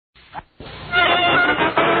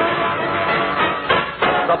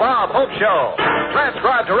The Bob Hope Show.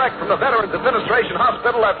 Transcribed direct from the Veterans Administration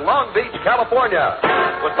Hospital at Long Beach, California.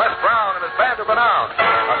 With Les Brown and his band of renown.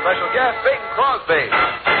 Our special guest, Bing Crosby.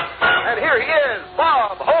 And here he is,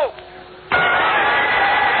 Bob Hope.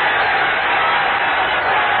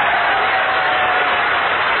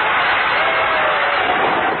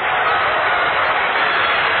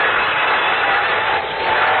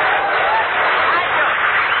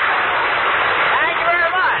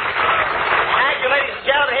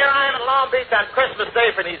 On Christmas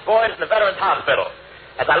Day for these boys in the Veterans Hospital.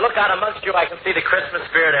 As I look out amongst you, I can see the Christmas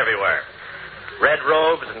spirit everywhere. Red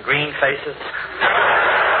robes and green faces.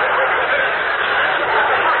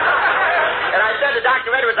 And I said to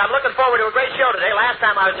Dr. Edwards, I'm looking forward to a great show today. Last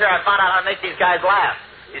time I was here, I found out how to make these guys laugh.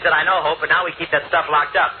 He said, I know, Hope, but now we keep that stuff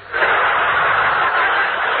locked up.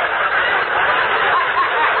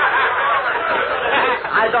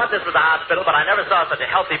 I thought this was a hospital, but I never saw such a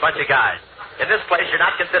healthy bunch of guys. In this place, you're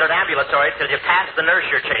not considered ambulatory till you pass the nurse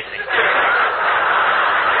you're chasing.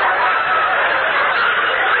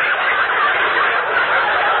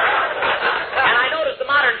 And I noticed the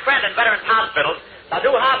modern trend in Veterans Hospitals. Now,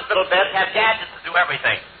 new hospital beds have gadgets to do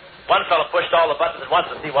everything. One fellow pushed all the buttons at once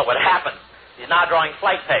to see what would happen. He's now drawing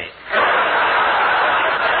flight pay.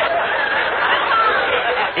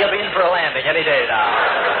 He'll be in for a landing any day now.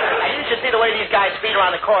 And you should see the way these guys speed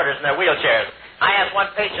around the corridors in their wheelchairs. I asked one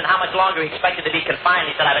patient how much longer he expected to be confined.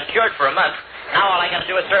 He said, I've been cured for a month. Now all I got to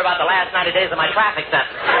do is serve out the last 90 days of my traffic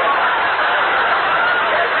sentence.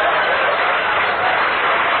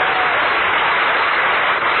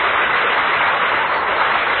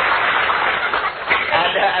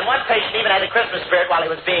 And one patient even had the Christmas spirit while he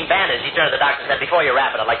was being bandaged. He turned to the doctor and said, before you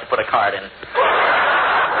wrap it, I'd like to put a card in. And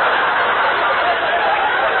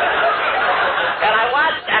I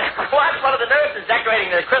watched one of the nurses decorating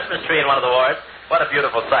the Christmas tree in one of the wards. What a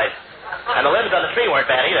beautiful sight. And the limbs on the tree weren't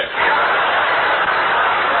bad either.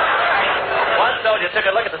 One soldier took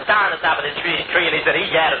a look at the star on the top of the tree and he said,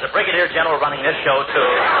 egad, there's a brigadier general running this show, too.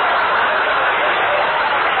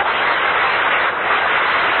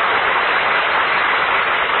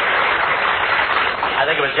 I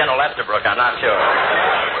think it was General Estabrook, I'm not sure.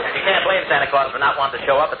 You can't blame Santa Claus for not wanting to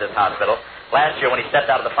show up at this hospital. Last year, when he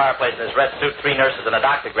stepped out of the fireplace in his red suit, 3 nurses and a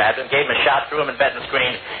doctor grabbed him, gave him a shot, threw him in bed and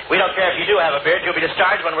screamed, we don't care if you do have a beard, you'll be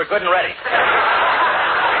discharged when we're good and ready.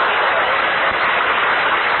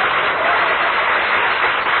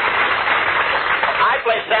 I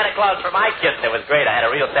played Santa Claus for my kids, and it was great. I had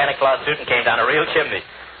a real Santa Claus suit and came down a real chimney.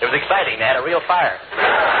 It was exciting. They had a real fire.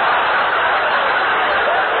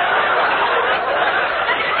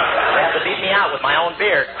 They had to beat me out with my own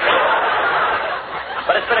beard.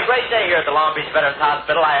 But it's been a great day here at the Long Beach Veterans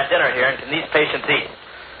Hospital. I had dinner here, and can these patients eat?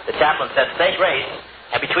 The chaplain said, say grace,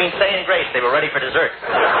 and between saying grace, they were ready for dessert.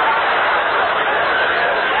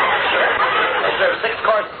 They served 6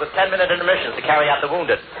 courses with 10-minute intermissions to carry out the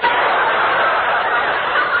wounded.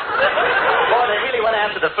 Boy, they really went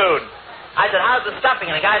after the food. I said, how's the stuffing?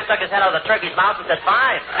 And the guy stuck his head out of the turkey's mouth and said,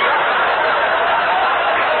 fine.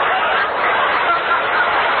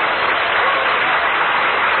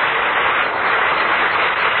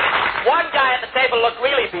 One guy at the table looked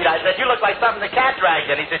really beat. I said, you look like something the cat dragged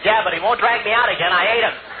in. He said, yeah, but he won't drag me out again. I ate him.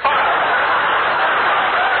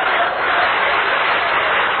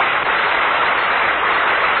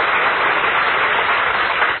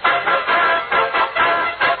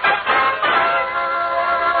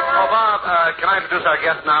 Oh, Bob, can I introduce our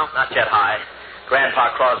guest now? Not yet, High.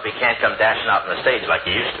 Grandpa Crosby can't come dashing out on the stage like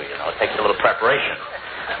he used to, you know. It takes a little preparation.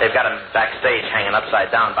 They've got him backstage hanging upside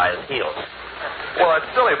down by his heels. Well, it's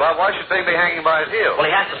silly, Bob. Why should Bing be hanging by his heels? Well,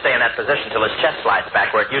 he has to stay in that position till his chest slides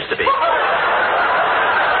back where it used to be.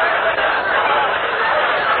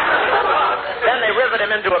 Then they rivet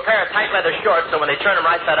him into a pair of tight leather shorts so when they turn him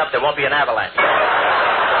right side up, there won't be an avalanche.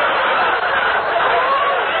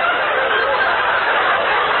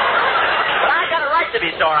 But I got a right to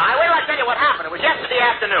be sore. Wait till I tell you what happened. It was yesterday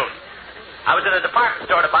afternoon. I was in a department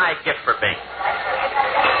store to buy a gift for Bing.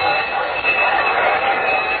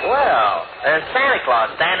 Well, there's Santa Claus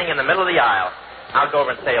standing in the middle of the aisle. I'll go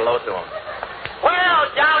over and say hello to him. Well,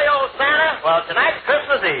 jolly old Santa. Well, tonight's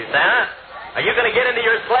Christmas Eve, Santa. Are you going to get into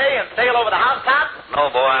your sleigh and sail over the housetops?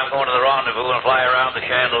 No, boy, I'm going to the rendezvous and fly around the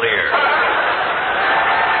chandelier.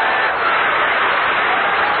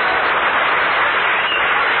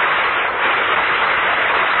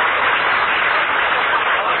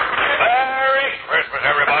 Merry Christmas,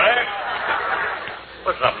 everybody.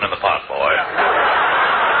 Put something in the pot, boy.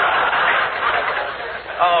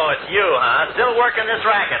 Oh, it's you, huh? Still working this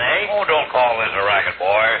racket, eh? Oh, don't call this a racket,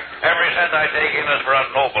 boy. Every cent I take in is for a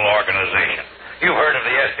noble organization.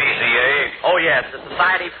 That's the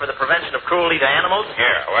Society for the Prevention of Cruelty to Animals?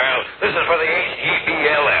 Yeah, well, this is for the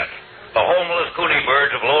HEBLS, the Homeless Coonie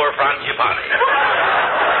Birds of Lower Frangipani.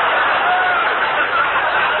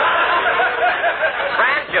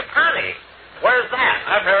 Frangipani? Where's that?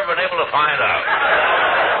 I've never been able to find out.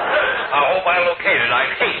 I hope I locate it.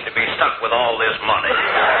 I'd hate to be stuck with all this money.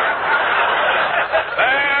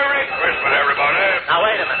 Merry Christmas, everybody. Now,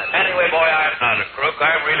 wait a minute. Anyway, boy, I'm not a crook.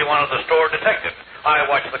 I'm really one of the store detectives. I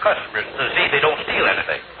watch the customers to see they don't steal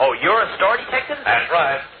anything. Oh, you're a store detective? That's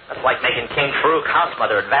right. That's like making King Farouk house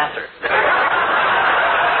mother at Vassar.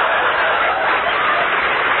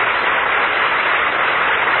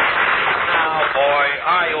 Now, boy,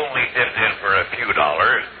 I only dipped in for a few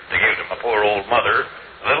dollars to give to my poor old mother.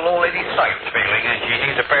 The little old lady's sight's failing, and she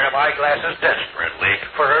needs a pair of eyeglasses desperately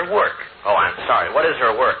for her work. Oh, I'm sorry. What is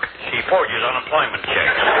her work? She forges unemployment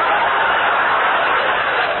checks.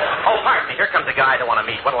 Oh, pardon me. Here comes a guy I don't want to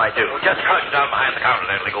meet. What'll I do? Just crouch down behind the counter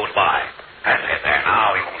there till he goes by. That's it there.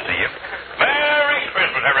 Now he won't see you. Merry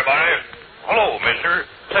Christmas, everybody. Hello, mister.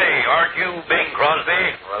 Say, aren't you Bing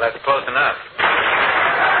Crosby? Well, that's close enough.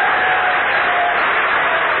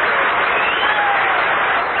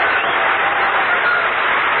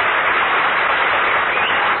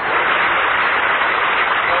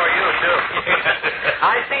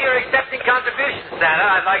 I see you're accepting contributions, Santa.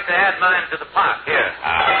 I'd like to add mine to the pot. Here.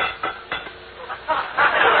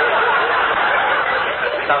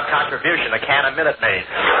 Some contribution a can of Minute Maid.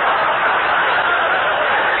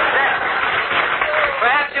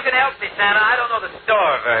 Perhaps you can help me, Santa. I don't know the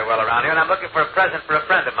store very well around here, and I'm looking for a present for a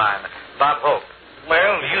friend of mine, Bob Hope.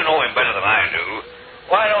 Well, you know him better than I do.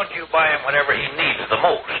 Why don't you buy him whatever he needs the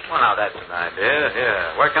most? Well, now, that's an idea.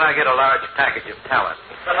 Yeah. Where can I get a large package of talent?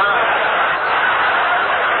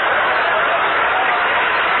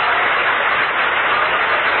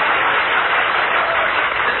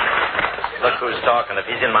 Look who's talking. If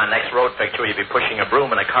he's in my next road picture, he'd be pushing a broom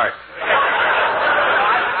in a cart.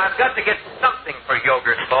 I've got to get something for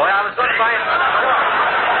Yogurt Boy. I was going to buy him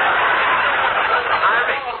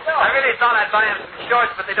I really thought I'd buy him some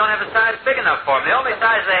shorts, but they don't have a size big enough for him. The only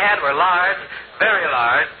size they had were large, very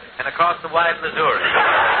large, and across the wide Missouri.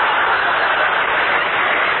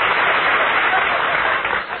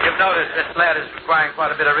 You've noticed this lad is requiring quite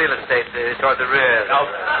a bit of real estate toward the rear. No.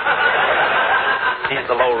 He's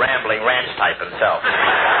the low, rambling ranch type himself.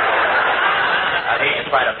 I think you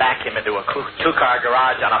try to back him into a two-car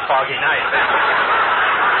garage on a foggy night.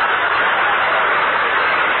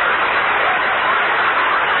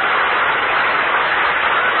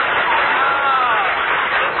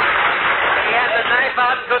 He had the knife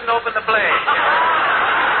out, couldn't open the blade.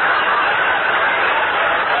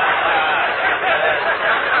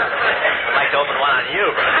 I'd like to open one on you,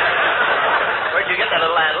 but where'd you get that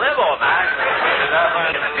little ad lib on, man?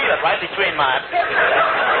 I can feel it right between my...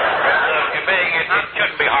 Bing, it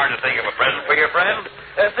shouldn't be hard to think of a present for your friend.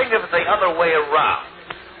 Think of it the other way around.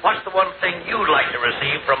 What's the one thing you'd like to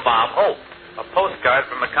receive from Bob Hope? A postcard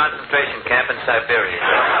from a concentration camp in Siberia.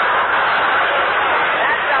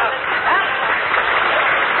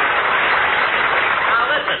 Now,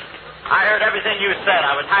 listen. I heard everything you said.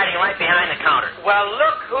 I was hiding right behind the counter. Well,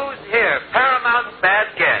 look who's here. Paramount's bad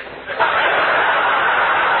guest.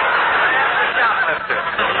 Shoplifter.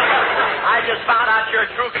 I just found out your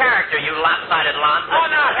true character, you lopsided lon. Oh,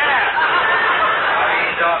 no, here.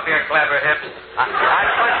 Ease off your clever hips. I punch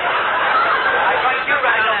you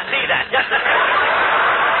right I on don't see that. Just a...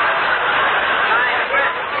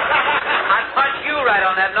 I punch you right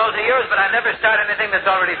on that nose of yours, but I never start anything that's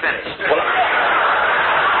already finished.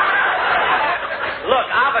 Look,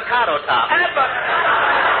 avocado top.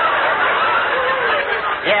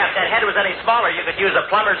 Yeah, if that head was any smaller, you could use a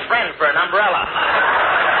plumber's friend for an umbrella.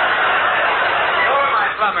 You're my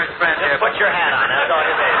plumber's friend here. Just put your hat on. That's all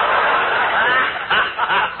you do.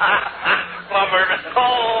 Plumber.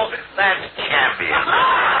 Oh, that's champion.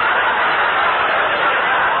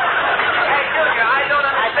 Hey, Junior, I don't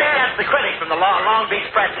I think understand. that's the critic from the Long Beach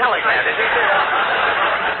Press Telegram.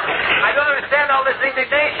 I don't understand all this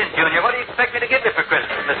indignation, Junior. What do you expect me to give you for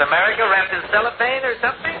Christmas? Miss America wrapped in cellophane or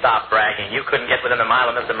something? Stop bragging. You couldn't get within a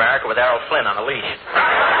mile of Miss America with Errol Flynn on a leash.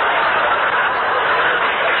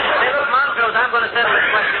 Hey, look, Montrose, I'm going to settle this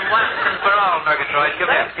question once and for all, Murgatroyd.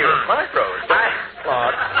 Come here. Thank you, Montrose.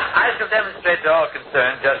 Claude. I shall demonstrate to all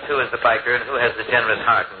concerned just who is the biker and who has the generous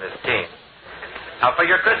heart in this team. Now, for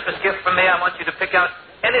your Christmas gift from me, I want you to pick out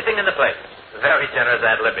anything in the place. Very generous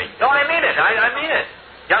ad libbing. No, I mean it. I mean it.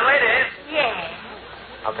 Young lady. Yes.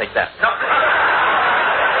 I'll take that. No. No.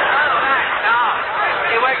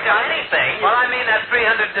 You worked on Anything? Well, I mean that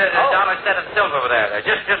 $300 set of silver over there.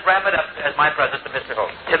 Just wrap it up as my present to Mr.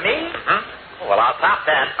 Holt. To me? Hmm? Oh, Well, I'll top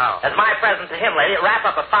that. How? As my present to him, lady, wrap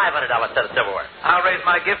up a $500 set of silverware. I'll raise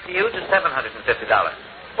my gift to you to $750.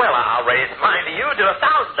 Well, I'll raise mine to you to $1,000.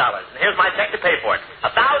 And here's my check to pay for it.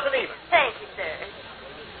 1,000 even. Thank you, sir.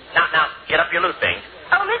 Now, get up your loot, Bing.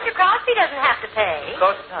 Oh, Mr. Crosby doesn't have to pay. Of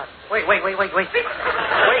course not. Wait. Wait.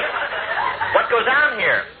 What goes on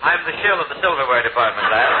here? I'm the shill of the silverware department,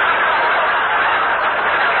 lad.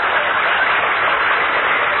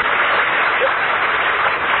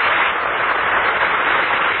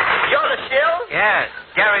 You're the shill? Yes.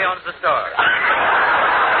 Gary owns the store.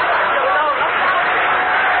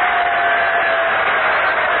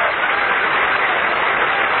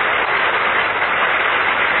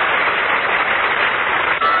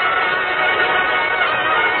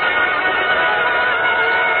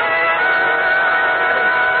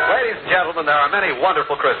 Gentlemen, there are many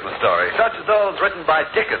wonderful Christmas stories, such as those written by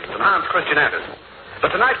Dickens and Hans Christian Andersen.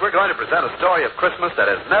 But tonight we're going to present a story of Christmas that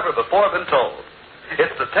has never before been told.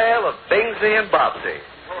 It's the tale of Bingsy and Bobsy,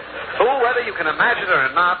 who, whether you can imagine it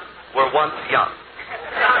or not, were once young.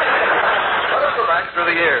 Let us go back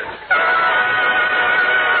through the years.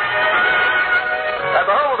 At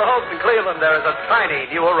the home of the Hopes in Cleveland, there is a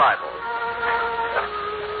tiny new arrival.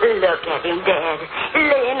 Look at him, Dad,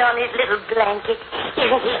 laying on his little blanket.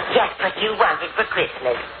 Isn't he just what you wanted for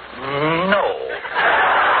Christmas? No.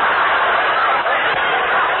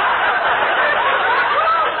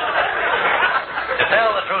 To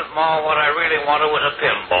tell the truth, Ma, what I really wanted was a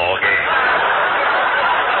pinball game.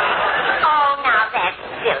 Oh, now that's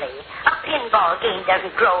silly. A pinball game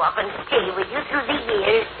doesn't grow up and stay with you through the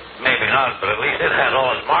years. Maybe not, but at least it has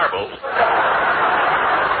all its marbles.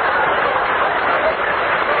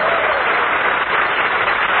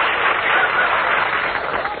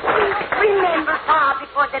 Remember, Pa,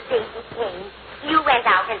 before the baby came, you went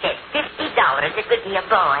out and bet $50 it would be a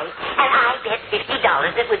boy, and I bet $50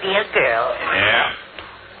 it would be a girl. Yeah.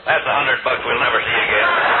 That's $100 we'll never see again.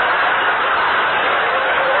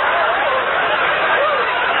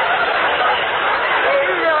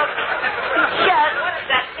 Look, just... What does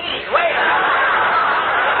that mean? Wait.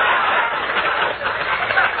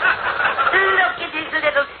 Look at his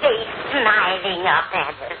little face smiling up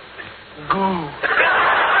at us. Goo.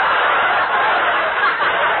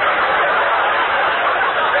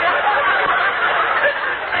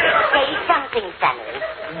 Say something, Sonny.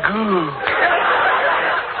 Goo.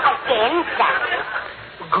 Again, Sonny.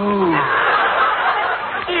 Goo.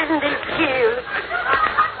 Isn't it cute?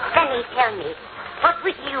 Sonny, tell me, what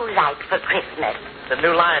would you like for Christmas? The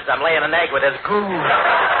new lines I'm laying an egg with is goo.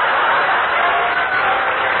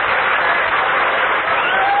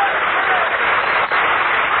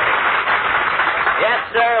 Yes,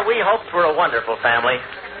 sir, we hoped for a wonderful family.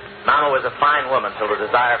 Mama was a fine woman till her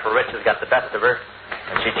desire for riches got the best of her,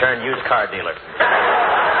 and she turned used car dealer.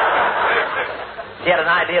 She had an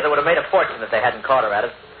idea that would have made a fortune if they hadn't caught her at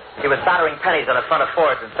it. She was soldering pennies on the front of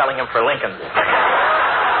Fords and selling them for Lincolns.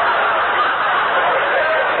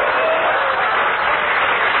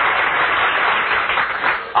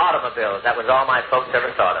 Automobiles, that was all my folks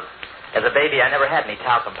ever thought of. As a baby, I never had any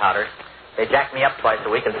talcum powder. They jacked me up twice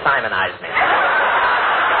a week and Simonized me.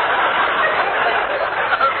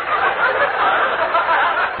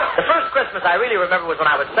 The first Christmas I really remember was when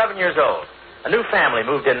I was 7 years old. A new family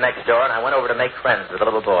moved in next door, and I went over to make friends with a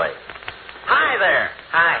little boy. Hi there.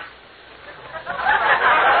 Hi.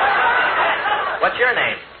 What's your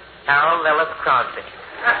name? Harold Ellis Crosby.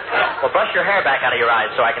 Well, brush your hair back out of your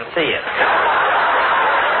eyes so I can see it.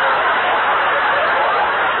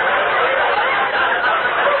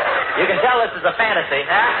 You can tell this is a fantasy.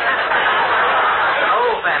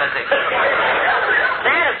 Oh, fantasy.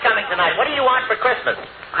 Santa's coming tonight. What do you want for Christmas?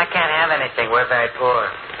 I can't have anything. We're very poor.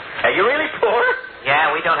 Are you really poor?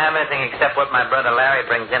 Yeah, we don't have anything except what my brother Larry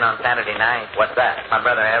brings in on Saturday night. What's that? My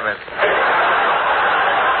brother Everett.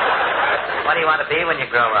 What do you want to be when you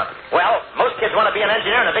grow up? Well, most kids want to be an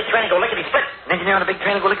engineer in a big train and go lickety-split. An engineer on a big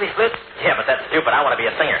train and go lickety-split? Yeah, but that's stupid. I want to be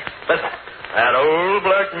a singer. Listen. That old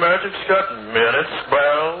black magic's got minutes,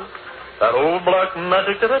 well. That old black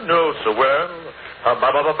magic that I know so well.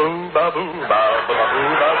 Ba-ba-ba-boo, ba-boo, ba-ba-ba-boo,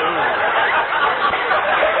 ba-boo.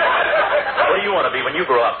 What do you want to be when you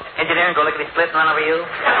grow up? Engineer and go lickety-split and run over you?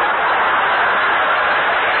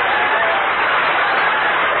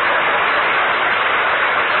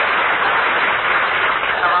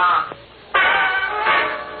 Come on.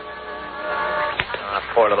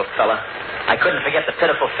 Poor little fella. I couldn't forget the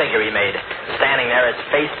pitiful figure he made, standing there, his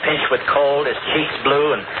face pinched with cold, his cheeks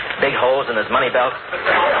blue, and big holes in his money belt.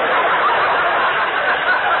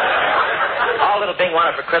 All little Bing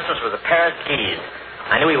wanted for Christmas was a pair of skis.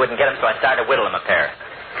 I knew he wouldn't get them, so I started to whittle him a pair.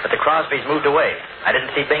 But the Crosbys moved away. I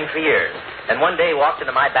didn't see Bing for years. Then one day he walked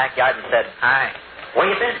into my backyard and said, Hi. "Where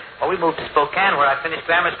you been?" Well, we moved to Spokane, where I finished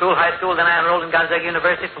grammar school, high school, then I enrolled in Gonzaga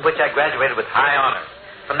University, from which I graduated with high honors.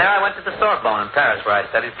 From there, I went to the Sorbonne in Paris, where I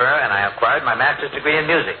studied for her, and I acquired my master's degree in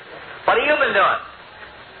music. What have you been doing?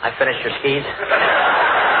 I finished your skis.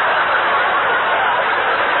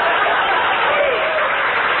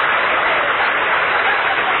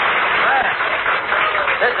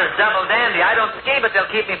 This is double dandy. I don't ski, but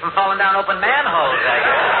they'll keep me from falling down open manholes, I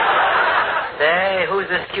guess. Say, who's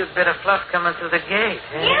this cute bit of fluff coming through the gate?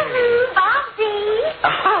 Hey. Yoo-hoo, Bobsy.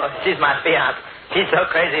 Oh, she's my fiance. She's so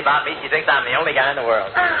crazy about me, she thinks I'm the only guy in the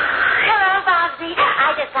world. Hello, Bobsy.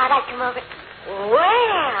 I just thought I'd come over.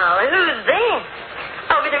 Well, who's this?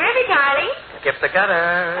 Over the river, Charlie. Skip the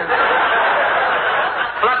gutter.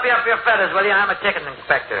 Fluffy up your feathers, will you? I'm a chicken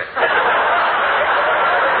inspector.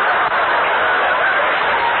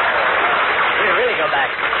 We really go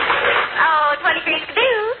back. Oh, 23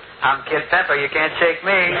 Skidoo. I'm Kid Pepper. You can't shake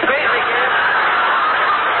me. Squeeze me, kid.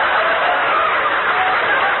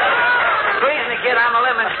 Squeeze me, kid. I'm a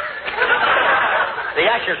lemon. The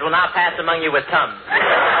ushers will now pass among you with Tums.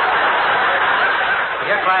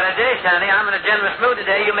 You're quite a dish, honey. I'm in a generous mood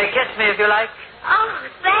today. You may kiss me if you like. Oh,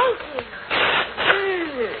 thank you.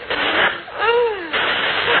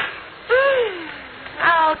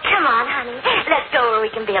 Oh, come on, honey. Let's go where we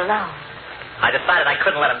can be alone. I decided I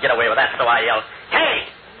couldn't let him get away with that, so I yelled, "Hey,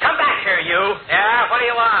 come back here, you!" Yeah, what do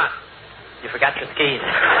you want? You forgot your skis.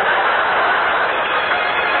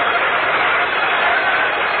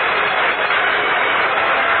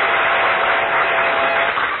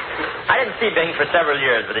 I didn't see Bing for several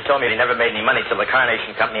years, but he told me he never made any money till the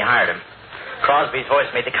Carnation Company hired him. Crosby's voice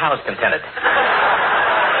made the cows contented.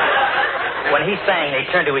 When he sang, they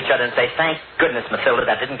turned to each other and say, "Thank goodness, Matilda,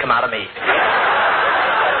 that didn't come out of me."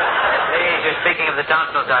 Please, you're speaking of the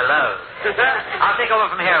tonsils I love. I'll take over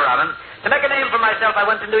from here, Robin. To make a name for myself, I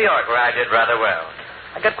went to New York, where I did rather well.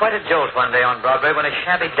 I got quite a jolt one day on Broadway when a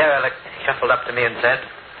shabby derelict shuffled up to me and said,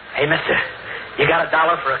 "Hey, mister, you got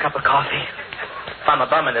 $1 for a cup of coffee?" If I'm a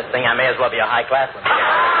bum in this thing, I may as well be a high-class one.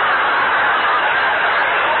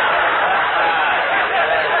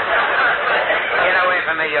 Get away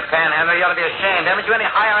from me, you panhandler. You ought to be ashamed. Haven't you any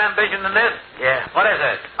higher ambition than this? Yeah. What is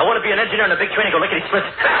it? I want to be an engineer in a big train and go lickety-split.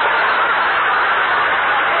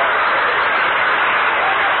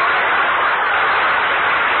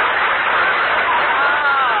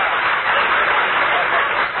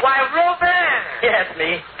 Why, Reuben! Yeah, it's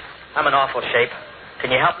me. I'm in awful shape. Can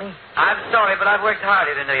you help me? I'm sorry, but I've worked hard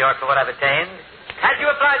in New York for what I've attained. Had you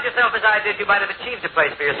applied yourself as I did, you might have achieved a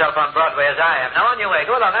place for yourself on Broadway as I have. Now, on your way.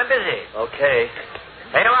 Go along. I'm busy. Okay.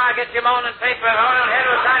 Here you are. Get your morning paper and hold on here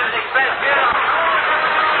to the Times Express Bureau.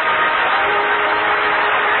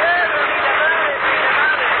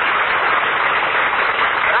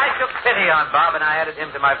 But I took pity on Bob, and I added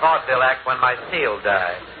him to my vaudeville act when my seal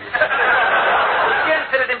died. The skin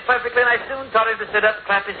fitted him perfectly, and I soon taught him to sit up,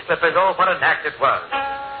 clap his flippers. Oh, what an act it was.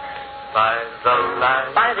 By the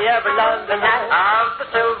light, By the ever lovely night of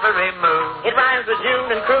the silvery moon. it rhymes with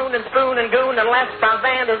June and croon and spoon and goon unless Brown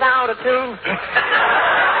Band is out of tune.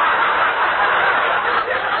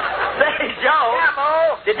 Say, Joe. Yeah,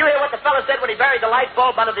 Mo? Did you hear what the fella said when he buried the light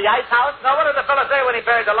bulb under the ice house? Now, what did the fellow say when he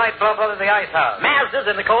buried the light bulb under the ice house?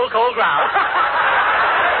 Mazda's in the cold, cold ground.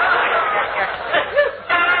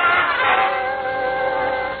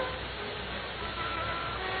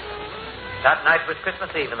 That night was Christmas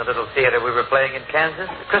Eve in the little theater we were playing in Kansas.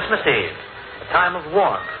 Christmas Eve, a time of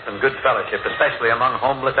warmth and good fellowship, especially among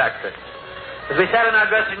homeless actors. As we sat in our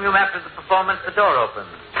dressing room after the performance, the door opened.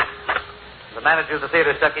 The manager of the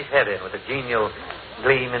theater stuck his head in with a genial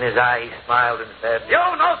gleam in his eye. He smiled and said, "You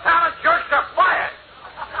no-talent jerks are fired."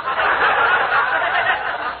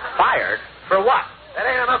 Fired? For what? That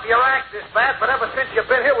ain't enough of your act this bad, but ever since you've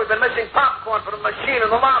been here, we've been missing popcorn for the machine in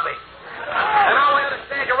the lobby. And all we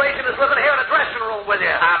understand your agent is living here in the dressing room with you.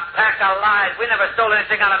 A pack of lies. We never stole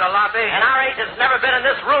anything out of the lobby. And our agent's never been in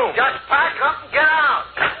this room. Just pack up and get out.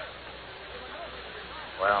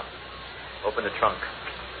 Well, open the trunk.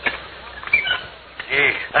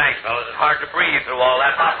 Gee, thanks, fellas. It's hard to breathe through all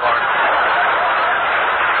that popcorn.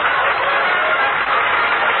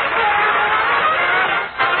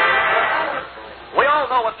 We all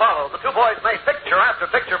know what followed. The two boys made picture after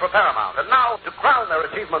picture for Paramount. And now, to crown their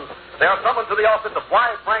achievements, they are summoned to the office of Y.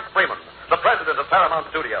 Frank Freeman, the president of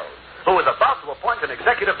Paramount Studios, who is about to appoint an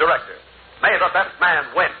executive director. May the best man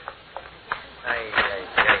win.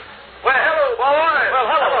 Well, hello, boys. Well,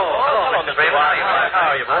 hello, Mr. Freeman.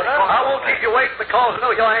 How are you, boys? I won't keep you waiting because I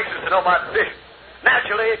know you're anxious to know my decision.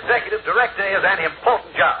 Naturally, executive director is an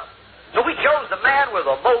important job. So we chose the man with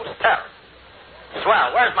the most talent.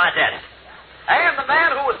 Swell. Where's my desk? And the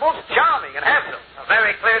man who was most charming and handsome. A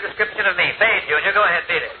very clear description of me. Fade, Junior. Go ahead,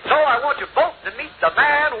 beat it. So I want you both to meet the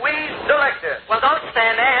man we selected. Well, don't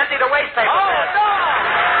stand there. Empty the waste paper. Oh, there. no!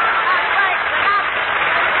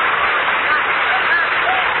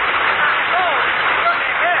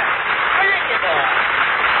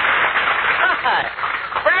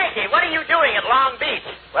 Frankie, what are you doing at Long Beach?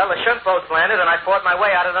 Well, the shrimp boat's landed, and I fought my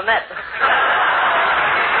way out of the net.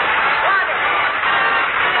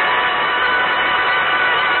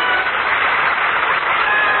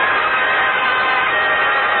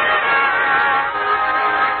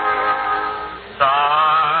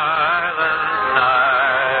 Silent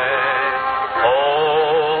night,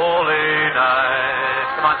 holy night.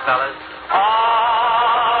 Come on, fellas.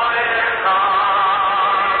 All is calm,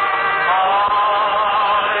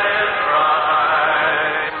 all is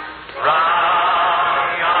right. Round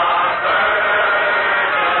yon virgin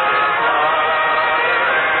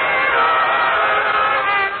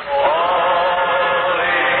night. Holy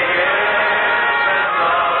infant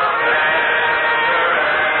of tender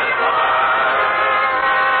and mild,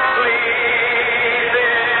 sleep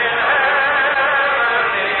in heavenly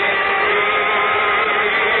peace.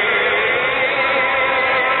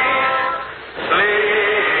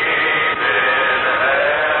 Sleep in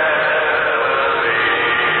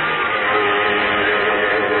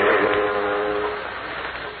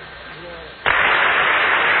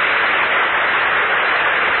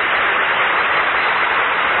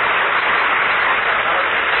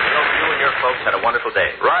You and your folks had a wonderful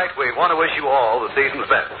day. Right, we want to wish you all the season's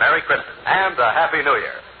best. Merry Christmas. And a Happy New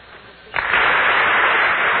Year.